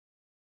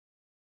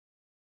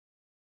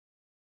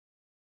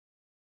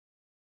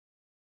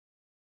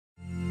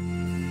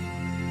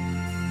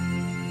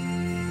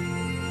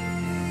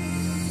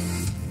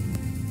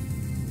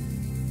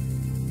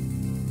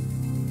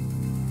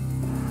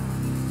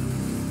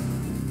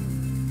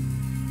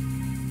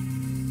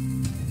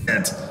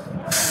it.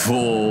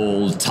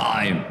 Full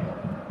time.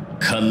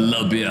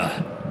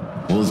 Colombia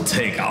will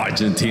take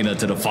Argentina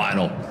to the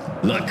final.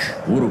 Look,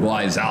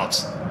 Uruguay is out.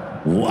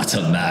 What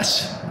a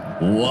match.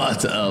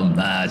 What a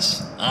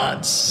match.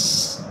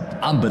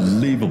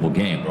 Unbelievable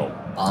game, bro.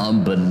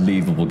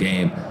 Unbelievable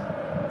game.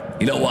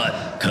 You know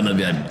what?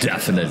 Colombia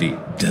definitely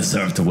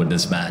deserved to win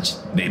this match.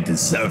 They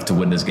deserved to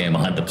win this game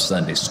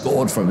 100%. They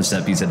scored from a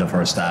set piece in the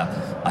first half.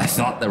 I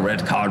thought the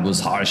red card was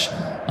harsh.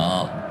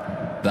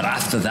 But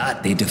after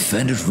that, they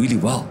defended really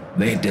well.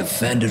 They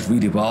defended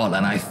really well.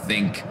 And I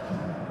think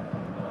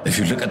if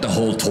you look at the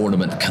whole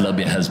tournament,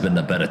 Colombia has been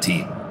the better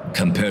team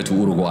compared to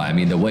Uruguay. I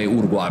mean, the way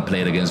Uruguay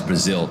played against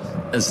Brazil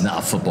is not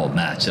a football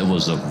match. It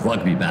was a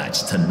rugby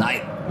match.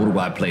 Tonight,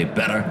 Uruguay played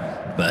better,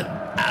 but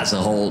as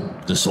a whole,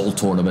 this whole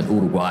tournament,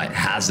 Uruguay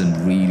hasn't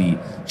really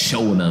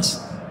shown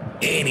us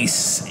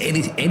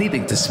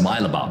anything to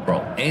smile about,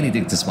 bro.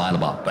 Anything to smile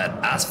about. But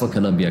as for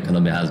Colombia,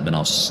 Colombia has been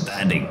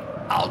outstanding.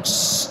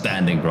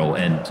 Outstanding, bro.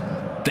 And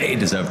they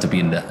deserve to be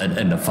in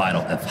the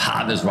final. If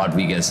James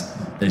Rodriguez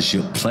is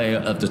your player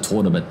of the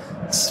tournament,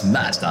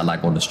 smash that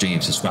like on the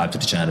stream. Subscribe to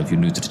the channel if you're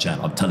new to the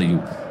channel. I'm telling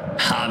you,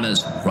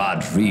 James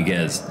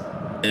Rodriguez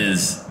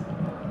is...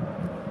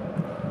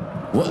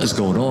 What is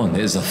going on?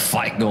 There's a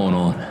fight going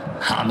on.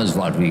 James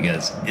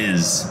Rodriguez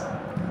is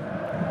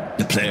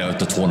the player of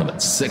the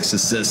tournament. 6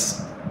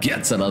 assists,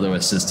 gets another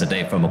assist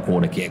today from a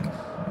corner kick.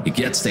 He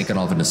gets taken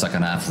off in the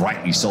second half,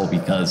 rightly so,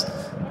 because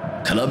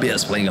Colombia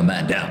is playing a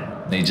man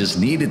down. They just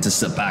needed to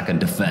sit back and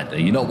defend.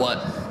 And you know what?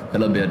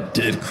 Colombia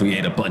did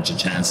create a bunch of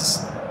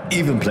chances,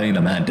 even playing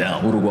a man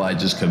down. Uruguay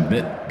just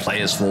commit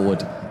players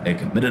forward. They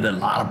committed a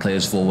lot of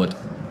players forward,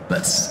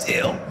 but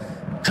still,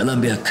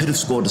 Colombia could have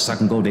scored the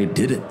second goal. They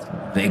didn't.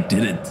 They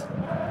didn't.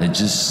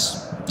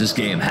 This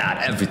game had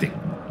everything.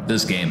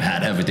 This game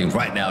had everything.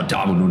 Right now,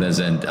 Darwin Núñez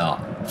and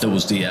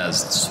Luis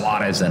Diaz,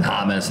 Suarez and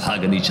James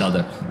hugging each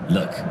other.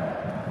 Look,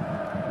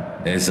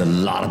 there's a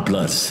lot of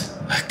blood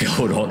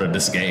going on in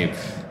this game.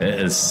 It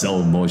is so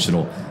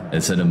emotional.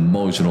 It's an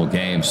emotional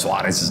game.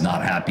 Suarez is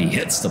not happy.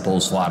 Hits the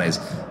post. Suarez.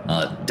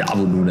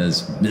 Darwin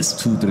Núñez missed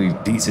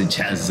 2-3 decent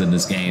chances in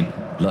this game.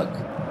 Look,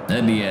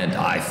 in the end,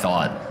 I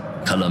thought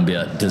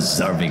Colombia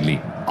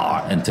deservingly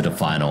are into the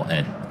final.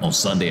 And on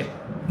Sunday,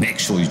 make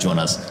sure you join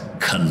us.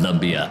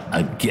 Colombia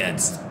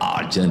against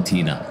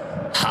Argentina.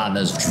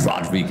 James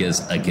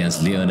Rodriguez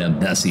against Lionel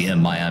Messi in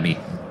Miami.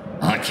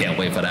 I can't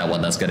wait for that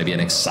one. That's going to be an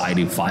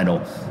exciting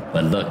final.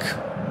 But look,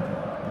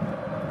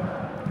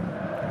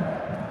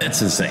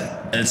 it's insane.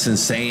 It's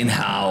insane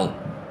how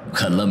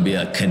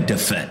Colombia can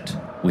defend.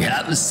 We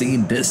haven't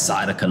seen this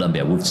side of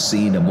Colombia. We've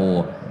seen a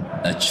more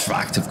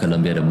attractive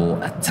Colombia, the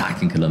more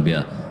attacking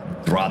Colombia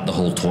throughout the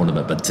whole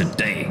tournament. But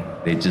today,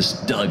 they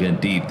just dug in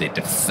deep. They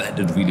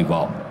defended really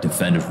well.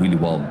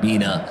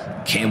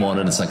 Mina came on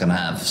in the second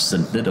half,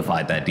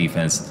 solidified that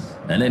defense.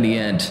 And in the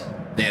end,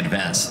 they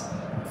advanced.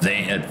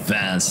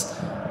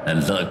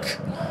 And look,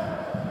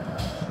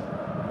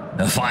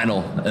 the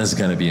final is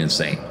going to be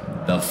insane.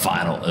 The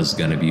final is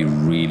going to be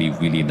really,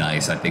 really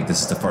nice. I think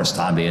this is the first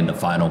time they're in the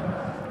final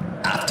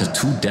after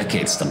 2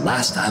 decades. The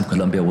last time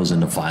Colombia was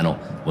in the final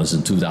was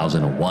in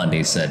 2001,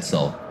 they said.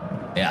 So,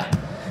 yeah,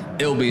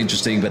 it'll be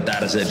interesting. But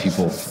that is it,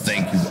 people.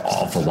 Thank you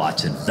all for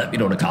watching. Let me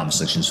know in the comment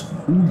sections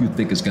who you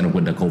think is going to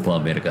win the Copa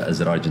America.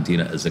 Is it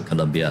Argentina? Is it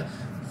Colombia?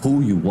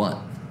 Who you want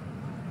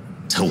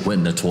to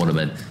win the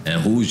tournament?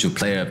 And who's your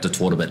player of the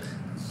tournament?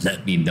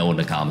 Let me know in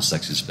the comment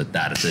sections. But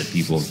that is it,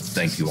 people.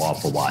 Thank you all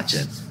for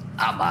watching.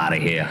 I'm out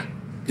of here.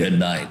 Good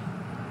night.